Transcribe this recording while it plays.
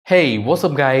Hey, what's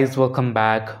up guys, welcome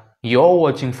back. You're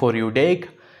watching For You Take.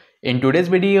 In today's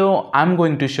video, I'm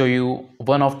going to show you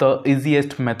one of the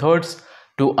easiest methods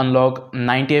to unlock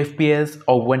 90 FPS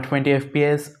or 120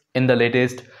 FPS in the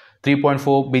latest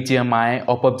 3.4 BGMI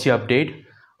or PUBG update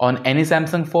on any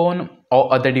Samsung phone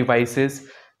or other devices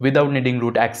without needing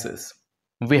root access.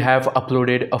 We have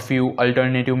uploaded a few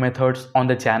alternative methods on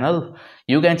the channel.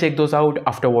 You can check those out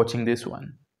after watching this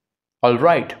one.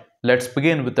 Alright, let's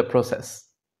begin with the process.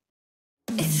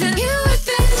 It's a new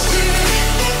adventure.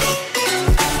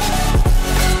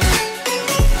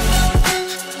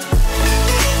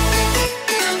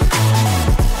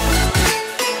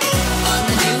 On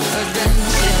a new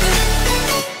adventure.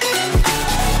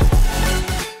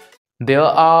 There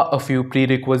are a few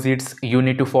prerequisites you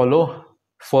need to follow.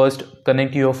 First,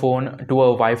 connect your phone to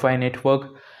a Wi-Fi network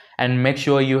and make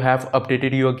sure you have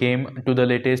updated your game to the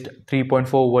latest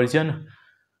 3.4 version.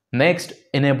 Next,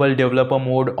 enable developer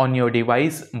mode on your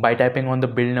device by tapping on the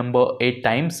build number 8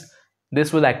 times.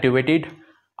 This will activate it.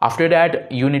 After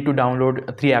that, you need to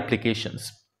download 3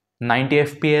 applications: 90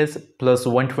 FPS plus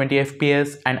 120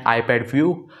 FPS and iPad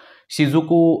View,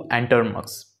 Shizuku and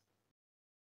Termux.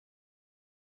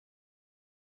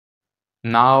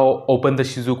 Now open the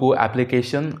Shizuku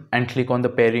application and click on the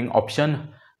pairing option.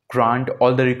 Grant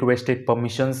all the requested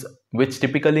permissions, which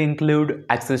typically include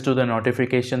access to the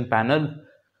notification panel.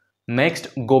 Next,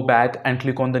 go back and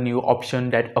click on the new option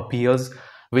that appears,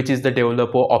 which is the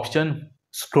developer option.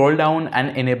 Scroll down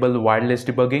and enable wireless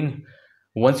debugging.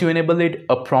 Once you enable it,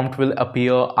 a prompt will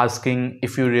appear asking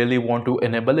if you really want to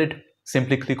enable it.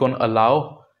 Simply click on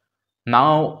allow.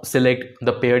 Now select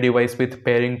the pair device with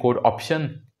pairing code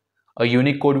option. A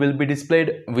unique code will be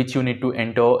displayed, which you need to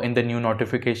enter in the new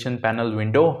notification panel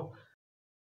window.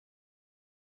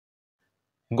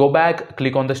 Go back,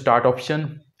 click on the start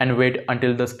option and wait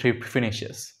until the script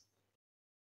finishes.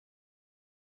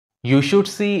 You should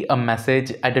see a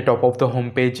message at the top of the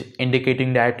homepage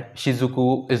indicating that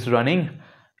Shizuku is running.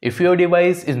 If your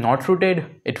device is not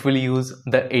rooted, it will use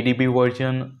the ADB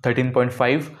version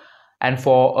 13.5, and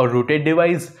for a rooted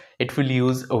device, it will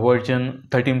use version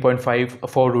 13.5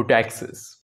 for root access.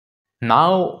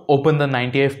 Now open the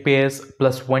 90 FPS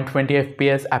plus 120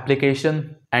 FPS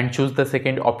application and choose the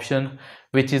second option,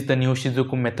 which is the new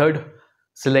Shizuku method.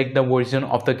 Select the version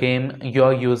of the game you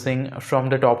are using from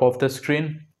the top of the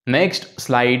screen. Next,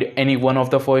 slide any one of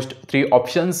the first 3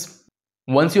 options.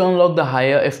 Once you unlock the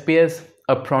higher FPS,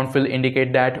 a prompt will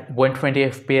indicate that 120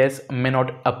 FPS may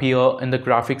not appear in the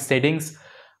graphics settings,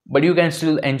 but you can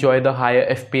still enjoy the higher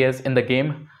FPS in the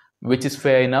game, which is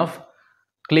fair enough.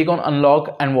 Click on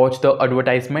unlock and watch the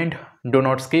advertisement. Do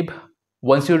not skip.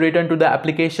 Once you return to the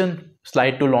application,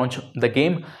 slide to launch the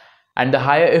game and the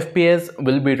higher FPS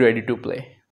will be ready to play.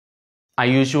 I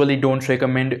usually don't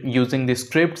recommend using these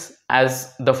scripts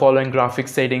as the following graphics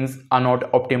settings are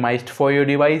not optimized for your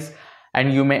device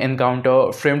and you may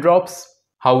encounter frame drops.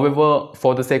 However,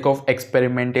 for the sake of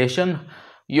experimentation,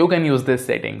 you can use these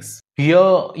settings.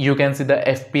 Here you can see the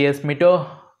FPS meter,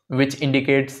 which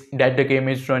indicates that the game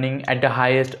is running at the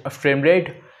highest frame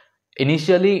rate.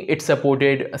 Initially, it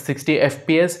supported 60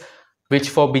 FPS, which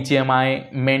for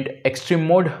BGMI meant extreme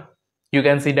mode. You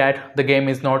can see that the game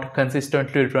is not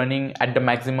consistently running at the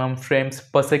maximum frames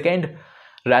per second.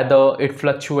 Rather, it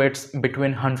fluctuates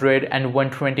between 100 and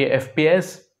 120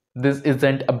 FPS. This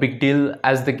isn't a big deal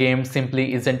as the game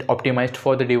simply isn't optimized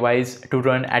for the device to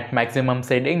run at maximum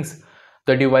settings.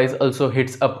 The device also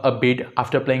heats up a bit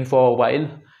after playing for a while,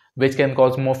 which can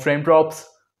cause more frame drops,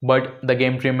 but the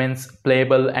game remains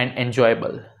playable and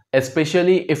enjoyable,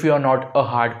 especially if you are not a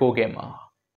hardcore gamer.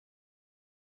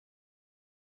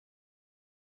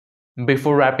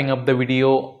 Before wrapping up the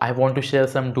video, I want to share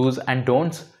some do's and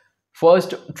don'ts.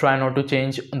 First, try not to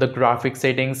change the graphic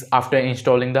settings after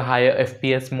installing the higher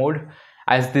FPS mode,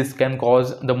 as this can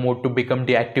cause the mode to become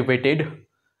deactivated.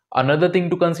 Another thing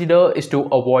to consider is to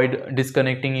avoid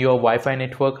disconnecting your Wi-Fi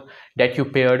network that you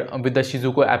paired with the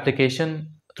Shizuku application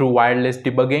through wireless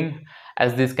debugging,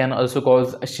 as this can also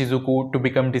cause Shizuku to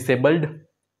become disabled.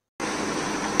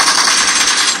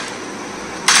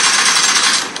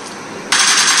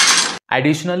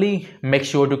 Additionally, make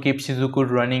sure to keep Shizuku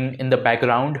running in the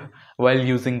background while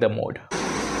using the mode.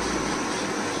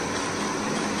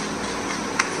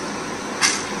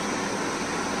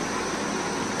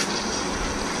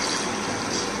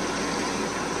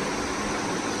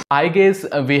 I guess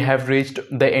we have reached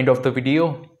the end of the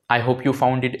video. I hope you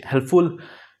found it helpful.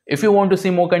 If you want to see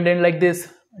more content like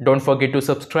this, don't forget to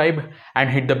subscribe and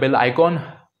hit the bell icon.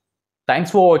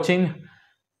 Thanks for watching,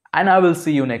 and I will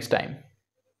see you next time.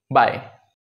 Bye.